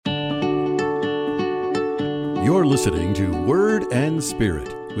You're listening to Word and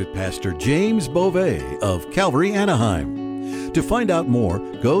Spirit with Pastor James Beauvais of Calvary Anaheim. To find out more,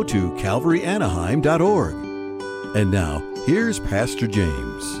 go to calvaryanaheim.org. And now, here's Pastor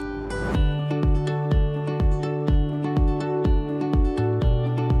James.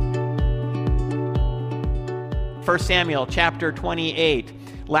 1 Samuel chapter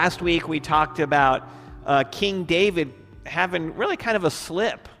 28. Last week we talked about King David having really kind of a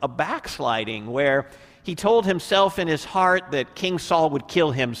slip, a backsliding, where he told himself in his heart that King Saul would kill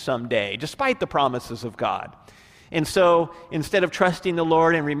him someday, despite the promises of God. And so instead of trusting the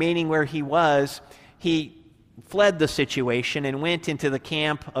Lord and remaining where he was, he fled the situation and went into the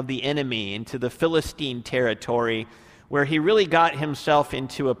camp of the enemy, into the Philistine territory, where he really got himself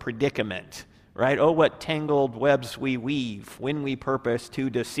into a predicament. Right? Oh, what tangled webs we weave when we purpose to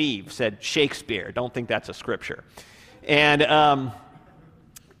deceive, said Shakespeare. Don't think that's a scripture. And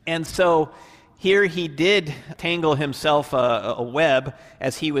so here he did tangle himself a web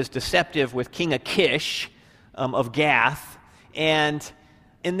as he was deceptive with King Achish of Gath. And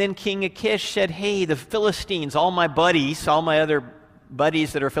then King Achish said, hey, the Philistines, all my buddies, all my other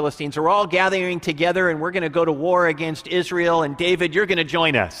buddies that are Philistines, are all gathering together and we're going to go to war against Israel. And David, you're going to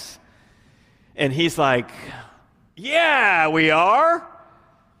join us. And he's like, yeah, we are.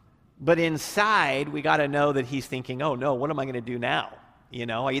 But inside, we got to know that he's thinking, oh no, what am I going to do now? You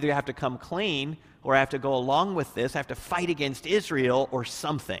know, I either have to come clean or I have to go along with this. I have to fight against Israel or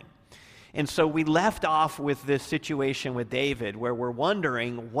something. And so we left off with this situation with David where we're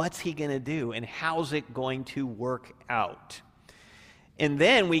wondering, what's he going to do and how's it going to work out? And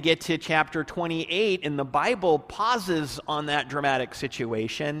then we get to chapter 28, and the Bible pauses on that dramatic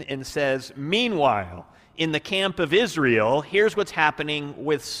situation and says, meanwhile, in the camp of Israel, here's what's happening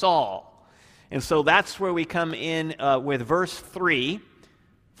with Saul. And so that's where we come in with verse 3,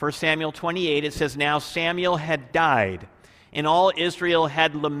 1 Samuel 28. It says, now Samuel had died, and all Israel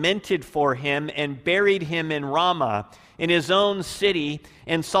had lamented for him and buried him in Ramah, in his own city,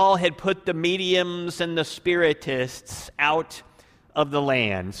 and Saul had put the mediums and the spiritists out of the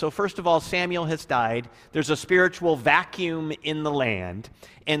land. So first of all, Samuel has died. There's a spiritual vacuum in the land.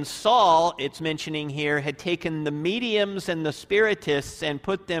 And Saul, it's mentioning here, had taken the mediums and the spiritists and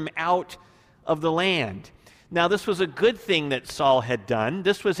put them out of the land. Now, this was a good thing that Saul had done.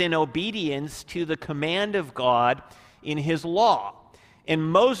 This was in obedience to the command of God in his law. And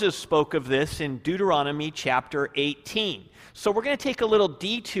Moses spoke of this in Deuteronomy chapter 18. So we're going to take a little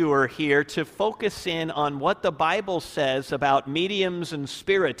detour here to focus in on what the Bible says about mediums and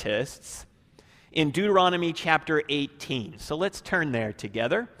spiritists in Deuteronomy chapter 18. So let's turn there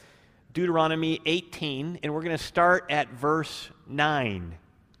together. Deuteronomy 18, and we're going to start at verse 9.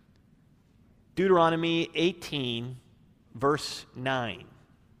 Deuteronomy 18, verse 9.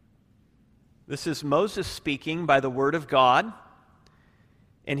 This is Moses speaking by the word of God.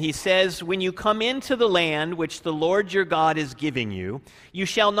 And he says, when you come into the land which the Lord your God is giving you, you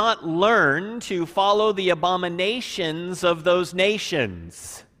shall not learn to follow the abominations of those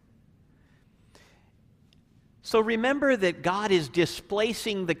nations. So remember that God is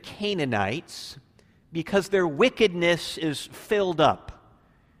displacing the Canaanites because their wickedness is filled up.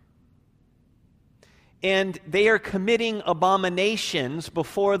 And they are committing abominations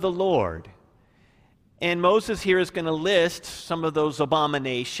before the Lord. And Moses here is going to list some of those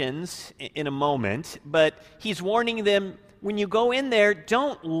abominations in a moment, but he's warning them, when you go in there,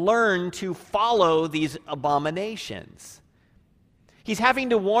 don't learn to follow these abominations. He's having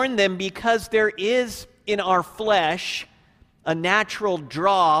to warn them because there is in our flesh a natural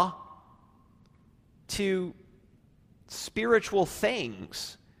draw to spiritual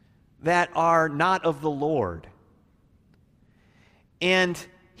things that are not of the Lord. And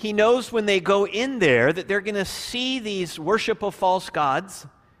he knows when they go in there that they're going to see these worship of false gods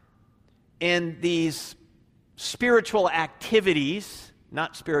and these spiritual activities,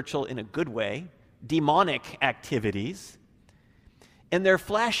 not spiritual in a good way, demonic activities. And their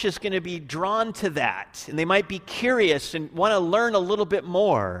flesh is going to be drawn to that. And they might be curious and want to learn a little bit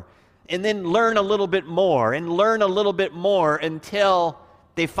more, and then learn a little bit more, and learn a little bit more until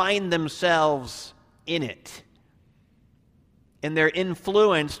they find themselves in it. And they're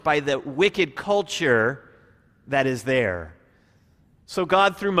influenced by the wicked culture that is there. So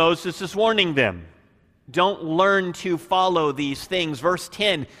God, through Moses, is warning them. Don't learn to follow these things. Verse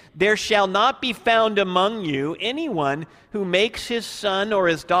 10, there shall not be found among you anyone who makes his son or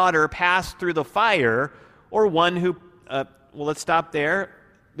his daughter pass through the fire, or one who, let's stop there.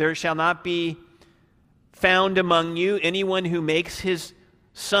 There shall not be found among you anyone who makes his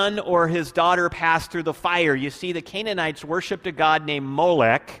son or his daughter pass through the fire. You see, the Canaanites worshipped a god named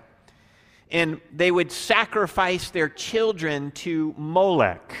Molech, And they would sacrifice their children to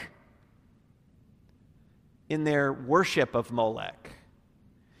Molech in their worship of Molech.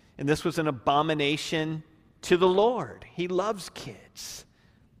 And this was an abomination to the Lord. He loves kids.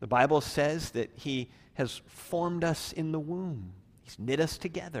 The Bible says that He has formed us in the womb. He's knit us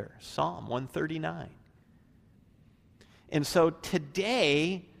together. Psalm 139. And so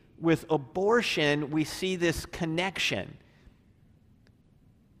today, with abortion, we see this connection.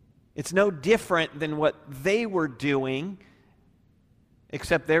 It's no different than what they were doing,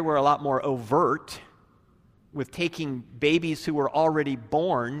 except they were a lot more overt with taking babies who were already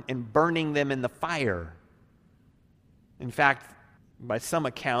born and burning them in the fire. In fact, by some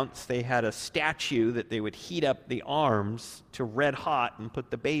accounts, they had a statue that they would heat up the arms to red hot and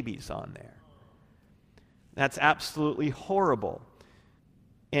put the babies on there. That's absolutely horrible.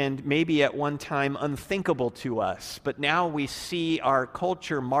 And maybe at one time unthinkable to us. But now we see our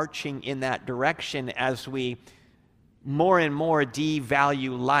culture marching in that direction as we more and more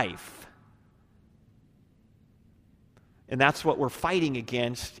devalue life. And that's what we're fighting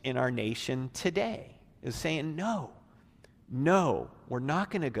against in our nation today, is saying, no, we're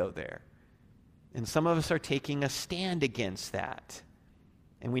not going to go there. And some of us are taking a stand against that.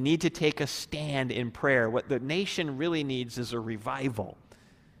 And we need to take a stand in prayer. What the nation really needs is a revival.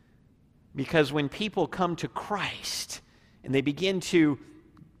 Because when people come to Christ and they begin to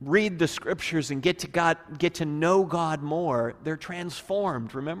read the Scriptures and get to know God more, they're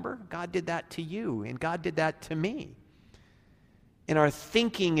transformed. Remember? God did that to you, and God did that to me. And our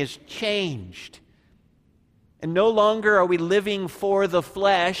thinking is changed. And no longer are we living for the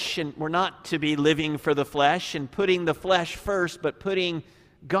flesh, and we're not to be living for the flesh and putting the flesh first, but putting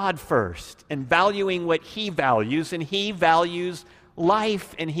God first and valuing what He values. And He values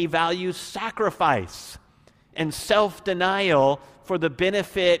life, and He values sacrifice and self-denial for the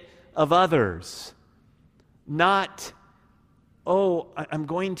benefit of others. Not, I'm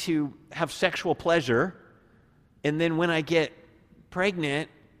going to have sexual pleasure, and then when I get pregnant,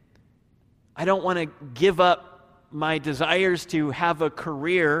 I don't want to give up my desires to have a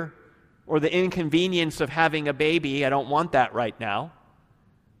career or the inconvenience of having a baby. I don't want that right now.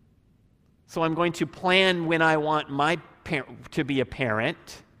 So I'm going to plan when I want my to be a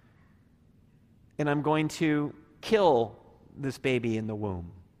parent, and I'm going to kill this baby in the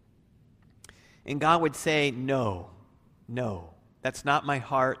womb. And God would say, no, that's not my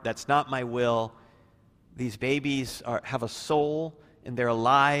heart, that's not my will. These babies have a soul, and they're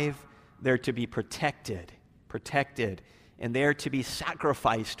alive. They're to be protected, and they're to be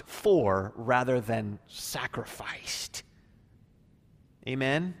sacrificed for rather than sacrificed.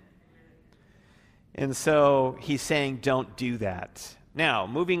 Amen? And so He's saying, don't do that. Now,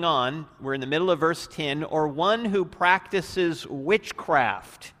 moving on, we're in the middle of verse 10, or one who practices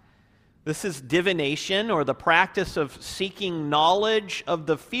witchcraft. This is divination, or the practice of seeking knowledge of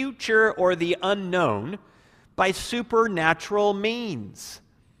the future or the unknown by supernatural means.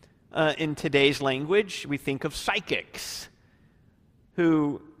 In today's language, we think of psychics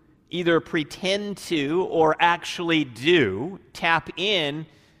who either pretend to or actually do tap in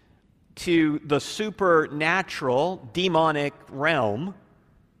to the supernatural, demonic realm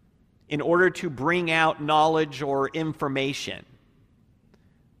in order to bring out knowledge or information.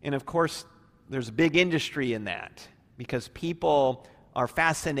 And of course, there's a big industry in that because people are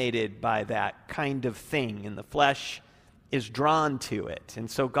fascinated by that kind of thing, and the flesh is drawn to it.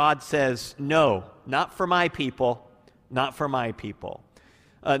 And so God says, no, not for my people, not for my people.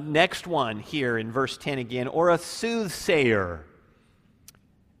 Next one here in verse 10 again, or a soothsayer.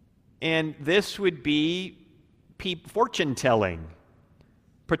 And this would be fortune telling,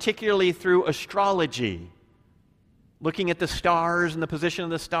 particularly through astrology, looking at the stars and the position of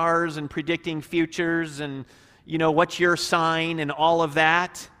the stars and predicting futures and, what's your sign and all of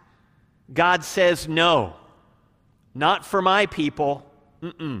that. God says, no, not for my people.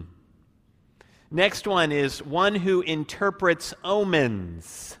 Next one is one who interprets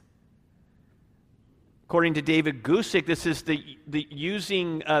omens. According to David Gusick, this is the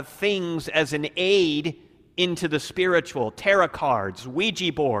using things as an aid into the spiritual. Tarot cards,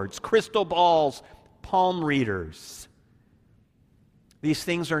 Ouija boards, crystal balls, palm readers. These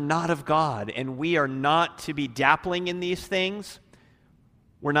things are not of God, and we are not to be dappling in these things.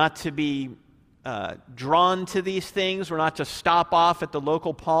 We're not to be drawn to these things. We're not to stop off at the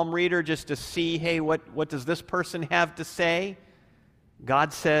local palm reader just to see, hey, what does this person have to say?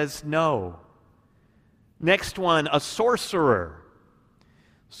 God says no. Next one, a sorcerer.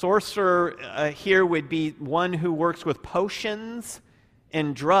 Sorcerer here would be one who works with potions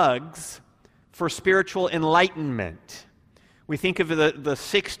and drugs for spiritual enlightenment. We think of the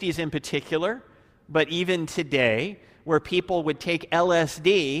 60s in particular, but even today, where people would take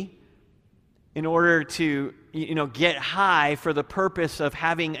LSD in order to, get high for the purpose of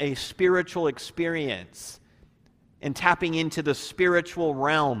having a spiritual experience and tapping into the spiritual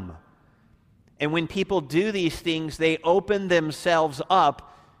realm. And when people do these things, they open themselves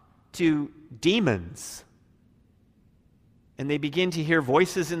up to demons. And they begin to hear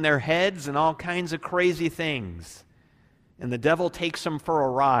voices in their heads and all kinds of crazy things. And the devil takes them for a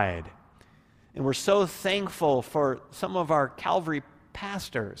ride. And we're so thankful for some of our Calvary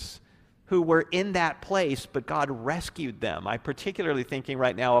pastors who were in that place, but God rescued them. I'm particularly thinking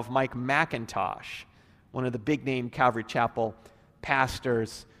right now of Mike McIntosh, one of the big-name Calvary Chapel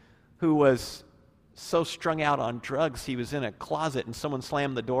pastors, who was so strung out on drugs he was in a closet and someone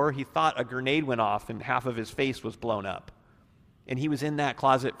slammed the door. He thought a grenade went off and half of his face was blown up. And he was in that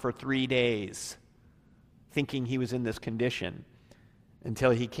closet for 3 days, thinking he was in this condition,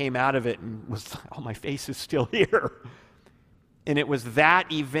 until he came out of it and was like, oh, my face is still here. And it was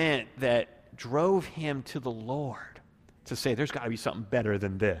that event that drove him to the Lord to say, there's got to be something better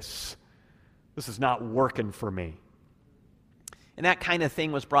than this. This is not working for me. And that kind of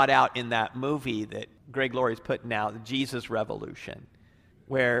thing was brought out in that movie that Greg Laurie's putting out, The Jesus Revolution,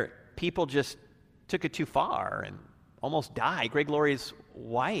 where people just took it too far and almost died. Greg Laurie's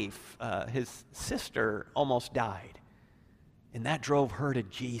wife, his sister, almost died. And that drove her to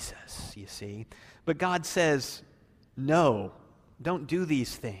Jesus, you see. But God says, no, don't do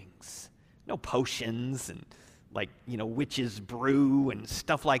these things. No potions and witch's brew and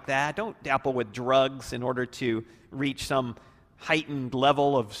stuff like that. Don't dabble with drugs in order to reach some heightened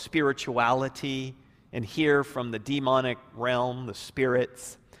level of spirituality and hear from the demonic realm, the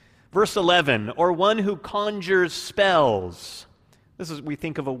spirits. Verse 11, or one who conjures spells. We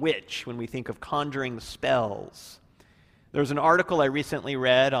think of a witch when we think of conjuring spells. There was an article I recently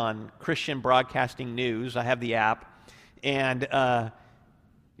read on Christian Broadcasting News. I have the app. And,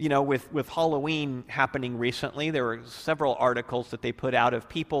 with Halloween happening recently, there were several articles that they put out of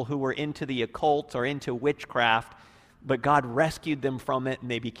people who were into the occult or into witchcraft, but God rescued them from it and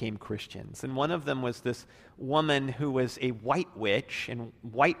they became Christians. And one of them was this woman who was a white witch, and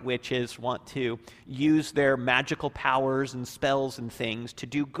white witches want to use their magical powers and spells and things to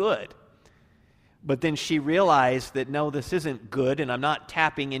do good. But then she realized that, no, this isn't good, and I'm not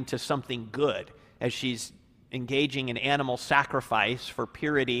tapping into something good, as she's engaging in animal sacrifice for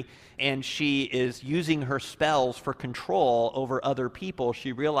purity, and she is using her spells for control over other people.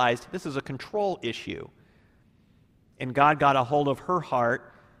 She realized this is a control issue. And God got a hold of her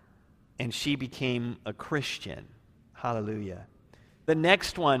heart, and she became a Christian. Hallelujah. The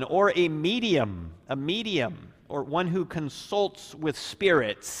next one, or a medium, or one who consults with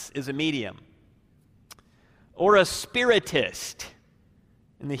spirits is a medium. Or a spiritist.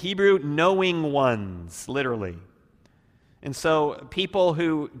 In the Hebrew, knowing ones, literally. And so people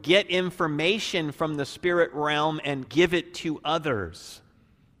who get information from the spirit realm and give it to others.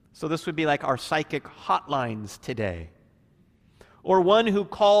 So this would be like our psychic hotlines today. Or one who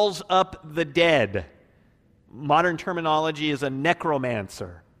calls up the dead. Modern terminology is a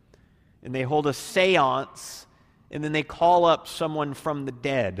necromancer. And they hold a seance, and then they call up someone from the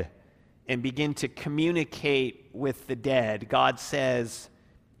dead and begin to communicate with the dead. God says,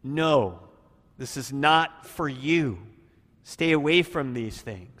 no, this is not for you. Stay away from these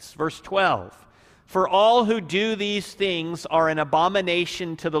things. Verse 12, for all who do these things are an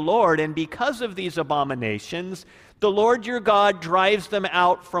abomination to the Lord, and because of these abominations, the Lord your God drives them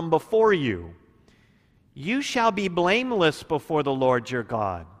out from before you. You shall be blameless before the Lord your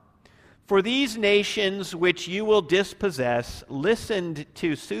God. For these nations which you will dispossess listened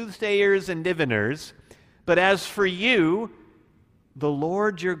to soothsayers and diviners, but as for you, the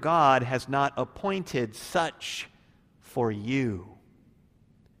Lord your God has not appointed such for you.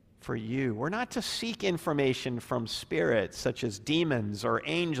 For you. We're not to seek information from spirits such as demons or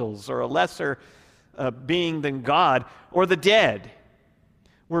angels or a lesser being than God or the dead.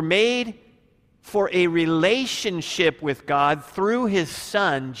 We're made for a relationship with God through His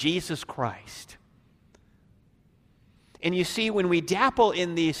Son, Jesus Christ. And you see, when we dabble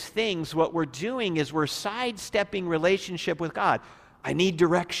in these things, what we're doing is we're sidestepping relationship with God. I need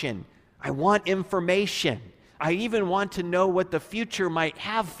direction. I want information. I even want to know what the future might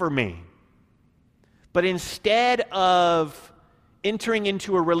have for me. But instead of entering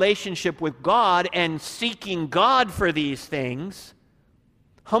into a relationship with God and seeking God for these things,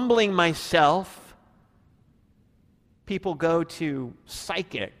 humbling myself, people go to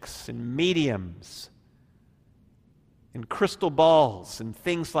psychics and mediums and crystal balls and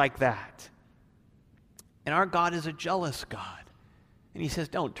things like that. And our God is a jealous God. And he says,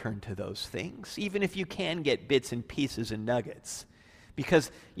 don't turn to those things, even if you can get bits and pieces and nuggets.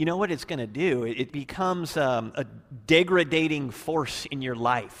 Because you know what it's going to do? It becomes a degrading force in your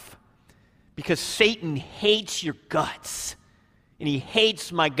life. Because Satan hates your guts. And he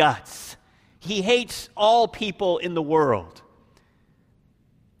hates my guts. He hates all people in the world.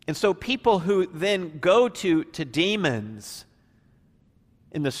 And so people who then go to demons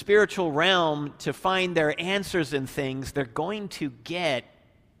in the spiritual realm to find their answers in things, they're going to get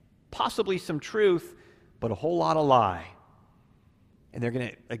possibly some truth, but a whole lot of lie. And they're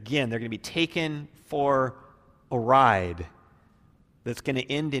going to be taken for a ride that's going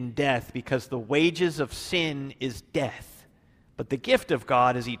to end in death, because the wages of sin is death. But the gift of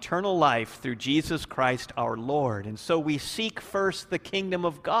God is eternal life through Jesus Christ our Lord. And so we seek first the kingdom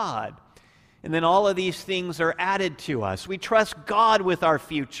of God. And then all of these things are added to us. We trust God with our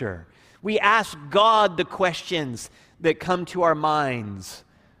future. We ask God the questions that come to our minds.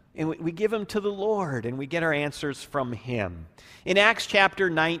 And we give them to the Lord, and we get our answers from Him. In Acts chapter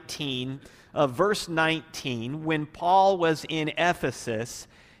 19, verse 19, when Paul was in Ephesus,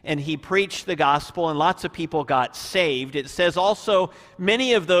 and he preached the gospel, and lots of people got saved, it says also,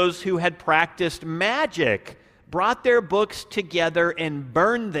 many of those who had practiced magic brought their books together and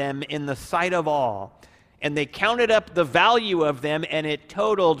burned them in the sight of all. And they counted up the value of them, and it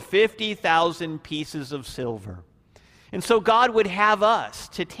totaled 50,000 pieces of silver. And so God would have us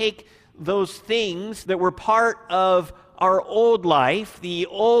to take those things that were part of our old life, the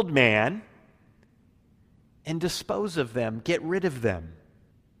old man, and dispose of them, get rid of them.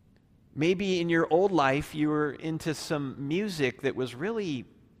 Maybe in your old life you were into some music that was really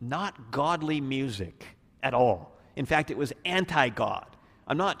not godly music at all. In fact, it was anti-God.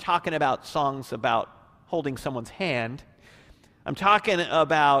 I'm not talking about songs about holding someone's hand. I'm talking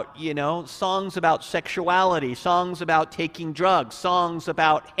about, songs about sexuality, songs about taking drugs, songs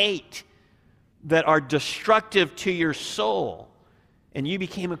about hate that are destructive to your soul. And you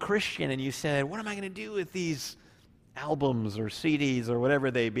became a Christian and you said, what am I going to do with these albums or CDs or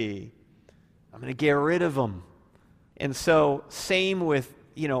whatever they be? I'm going to get rid of them. And so, same with,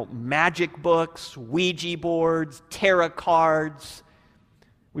 magic books, Ouija boards, tarot cards.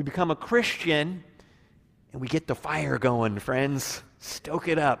 We become a Christian and we get the fire going, friends. Stoke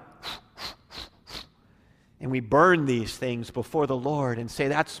it up. And we burn these things before the Lord and say,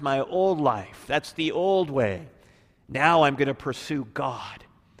 that's my old life. That's the old way. Now I'm going to pursue God.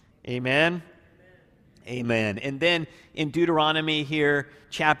 Amen? Amen. And then in Deuteronomy here,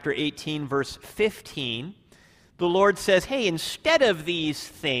 chapter 18, verse 15, the Lord says, hey, instead of these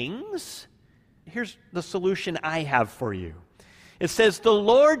things, here's the solution I have for you. It says, the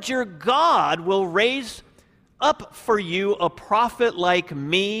Lord your God will raise up for you a prophet like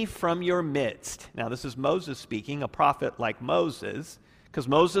me from your midst. Now, this is Moses speaking, a prophet like Moses, because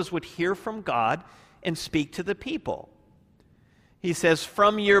Moses would hear from God and speak to the people. He says,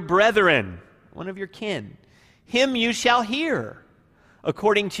 from your brethren, one of your kin, him you shall hear,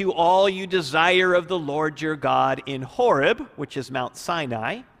 according to all you desire of the Lord your God in Horeb, which is Mount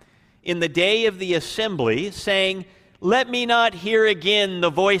Sinai, in the day of the assembly, saying, let me not hear again the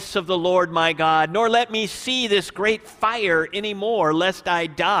voice of the Lord my God, nor let me see this great fire anymore, lest I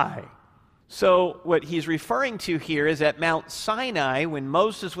die. So what he's referring to here is at Mount Sinai, when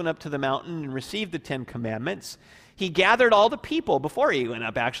Moses went up to the mountain and received the 10 Commandments, he gathered all the people, before he went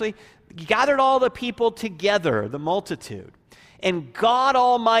up actually, he gathered all the people together, the multitude. And God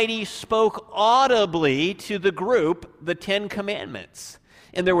Almighty spoke audibly to the group the 10 Commandments.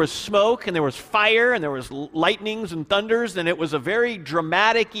 And there was smoke, and there was fire, and there was lightnings and thunders, and it was a very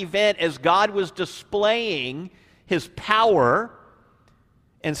dramatic event as God was displaying His power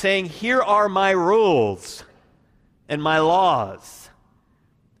and saying, here are my rules and my laws.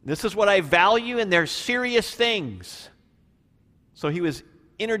 This is what I value, and they're serious things. So He was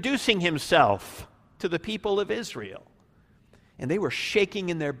introducing Himself to the people of Israel. And they were shaking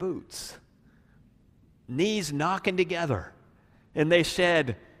in their boots, knees knocking together. And they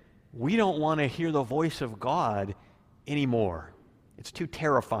said, we don't want to hear the voice of God anymore. It's too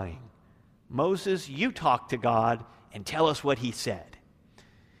terrifying. Moses, you talk to God and tell us what He said.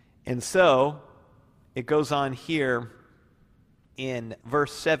 And so it goes on here in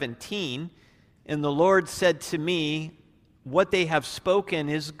verse 17, and the Lord said to me, what they have spoken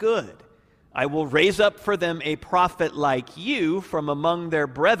is good. I will raise up for them a prophet like you from among their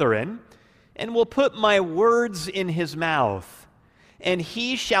brethren, and will put my words in his mouth. And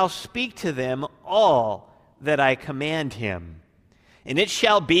he shall speak to them all that I command him. And it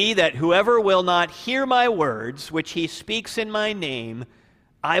shall be that whoever will not hear my words, which he speaks in my name,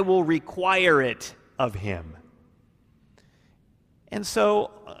 I will require it of him. And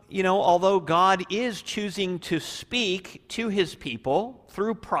so, although God is choosing to speak to his people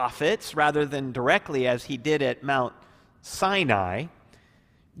through prophets rather than directly as he did at Mount Sinai,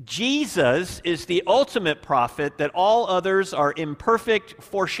 Jesus is the ultimate prophet that all others are imperfect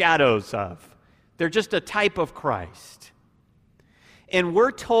foreshadows of. They're just a type of Christ. And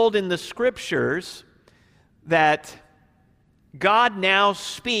we're told in the Scriptures that God now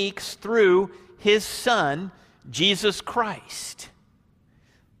speaks through his Son, Jesus Christ.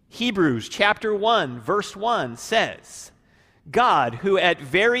 Hebrews chapter 1, verse 1 says, God, who at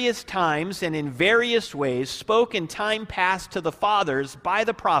various times and in various ways spoke in time past to the fathers by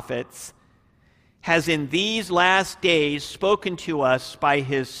the prophets, has in these last days spoken to us by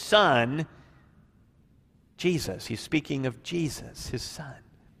his Son, Jesus. He's speaking of Jesus, his Son.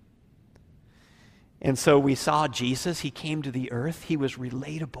 And so we saw Jesus. He came to the earth. He was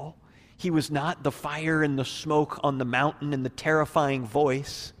relatable. He was not the fire and the smoke on the mountain and the terrifying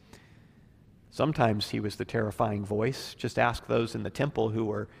voice. Sometimes he was the terrifying voice. Just ask those in the temple who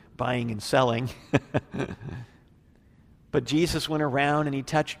were buying and selling. But Jesus went around and he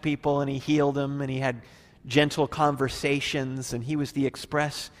touched people and he healed them and he had gentle conversations and he was the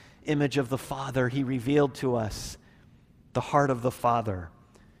express image of the Father. He revealed to us the heart of the Father.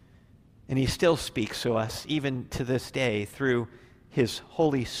 And he still speaks to us even to this day through his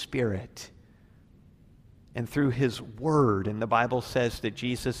Holy Spirit and through his Word. And the Bible says that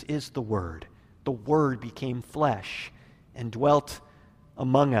Jesus is the Word. The Word became flesh and dwelt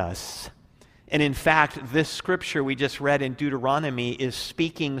among us. And in fact, this scripture we just read in Deuteronomy is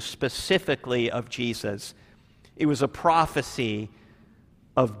speaking specifically of Jesus. It was a prophecy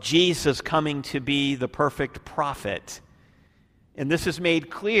of Jesus coming to be the perfect prophet. And this is made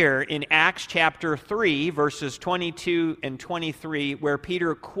clear in Acts chapter 3, verses 22 and 23, where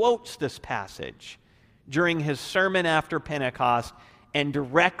Peter quotes this passage during his sermon after Pentecost and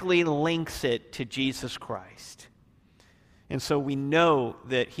directly links it to Jesus Christ. And so we know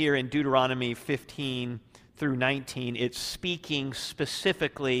that here in Deuteronomy 15 through 19, it's speaking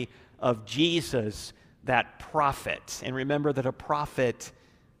specifically of Jesus, that prophet. And remember that a prophet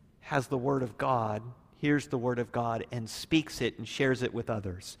has the Word of God, hears the Word of God, and speaks it and shares it with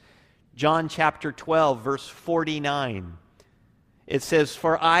others. John chapter 12, verse 49, it says,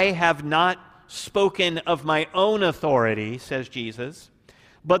 "For I have not spoken of my own authority," says Jesus,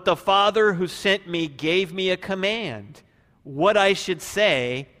 "but the Father who sent me gave me a command, what I should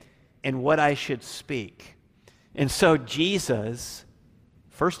say and what I should speak." And so Jesus,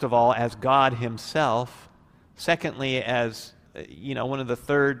 first of all, as God himself, secondly, as one of the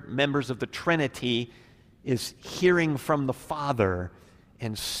third members of the Trinity, is hearing from the Father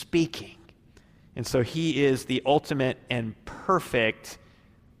and speaking. And so he is the ultimate and perfect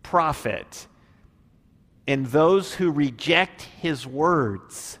prophet. And those who reject his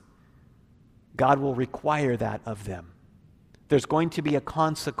words, God will require that of them. There's going to be a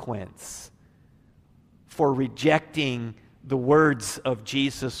consequence for rejecting the words of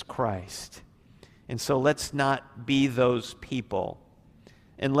Jesus Christ. And so let's not be those people.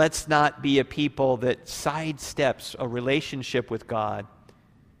 And let's not be a people that sidesteps a relationship with God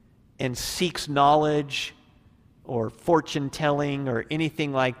and seeks knowledge or fortune-telling or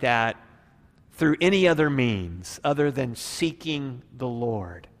anything like that through any other means other than seeking the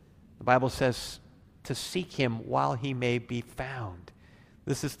Lord. The Bible says to seek him while he may be found.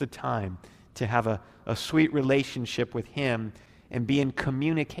 This is the time to have a sweet relationship with him and be in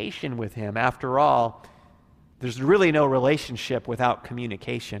communication with him. After all, there's really no relationship without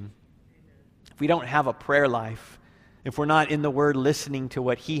communication. If we don't have a prayer life, if we're not in the Word listening to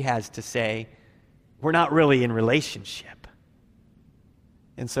what he has to say, we're not really in relationship.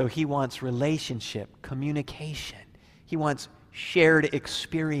 And so he wants relationship, communication. He wants shared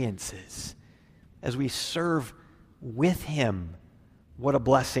experiences as we serve with him. What a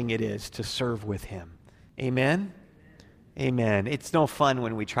blessing it is to serve with him. Amen? Amen. It's no fun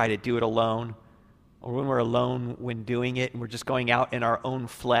when we try to do it alone, or when we're alone when doing it and we're just going out in our own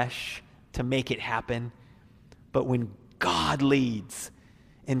flesh to make it happen. But when God leads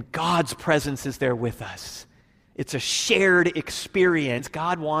and God's presence is there with us, it's a shared experience.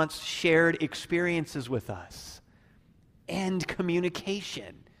 God wants shared experiences with us and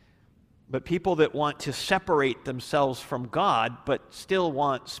communication. But people that want to separate themselves from God but still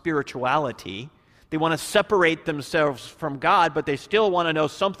want spirituality, they want to separate themselves from God but they still want to know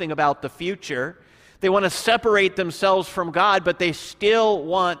something about the future. They want to separate themselves from God but they still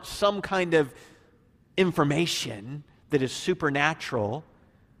want some kind of information that is supernatural.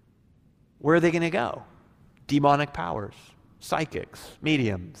 Where are they going to go? Demonic powers, psychics,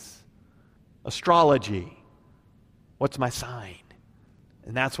 mediums, astrology. What's my sign?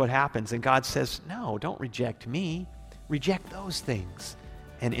 And that's what happens. And God says, no, don't reject me. Reject those things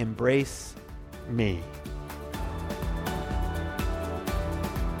and embrace me.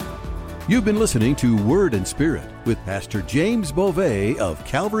 You've been listening to Word and Spirit with Pastor James Beauvais of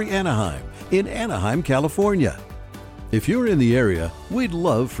Calvary Anaheim in Anaheim, California. If you're in the area, we'd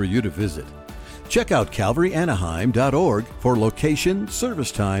love for you to visit. Check out calvaryanaheim.org for location,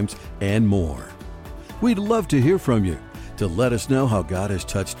 service times, and more. We'd love to hear from you. To let us know how God has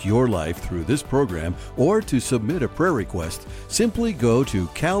touched your life through this program or to submit a prayer request, simply go to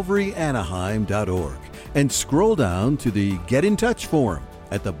calvaryanaheim.org and scroll down to the Get in Touch form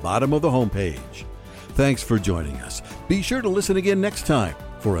at the bottom of the homepage. Thanks for joining us. Be sure to listen again next time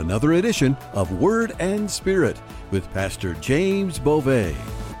for another edition of Word and Spirit with Pastor James Beauvais.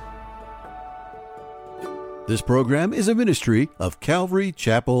 This program is a ministry of Calvary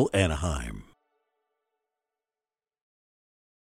Chapel, Anaheim.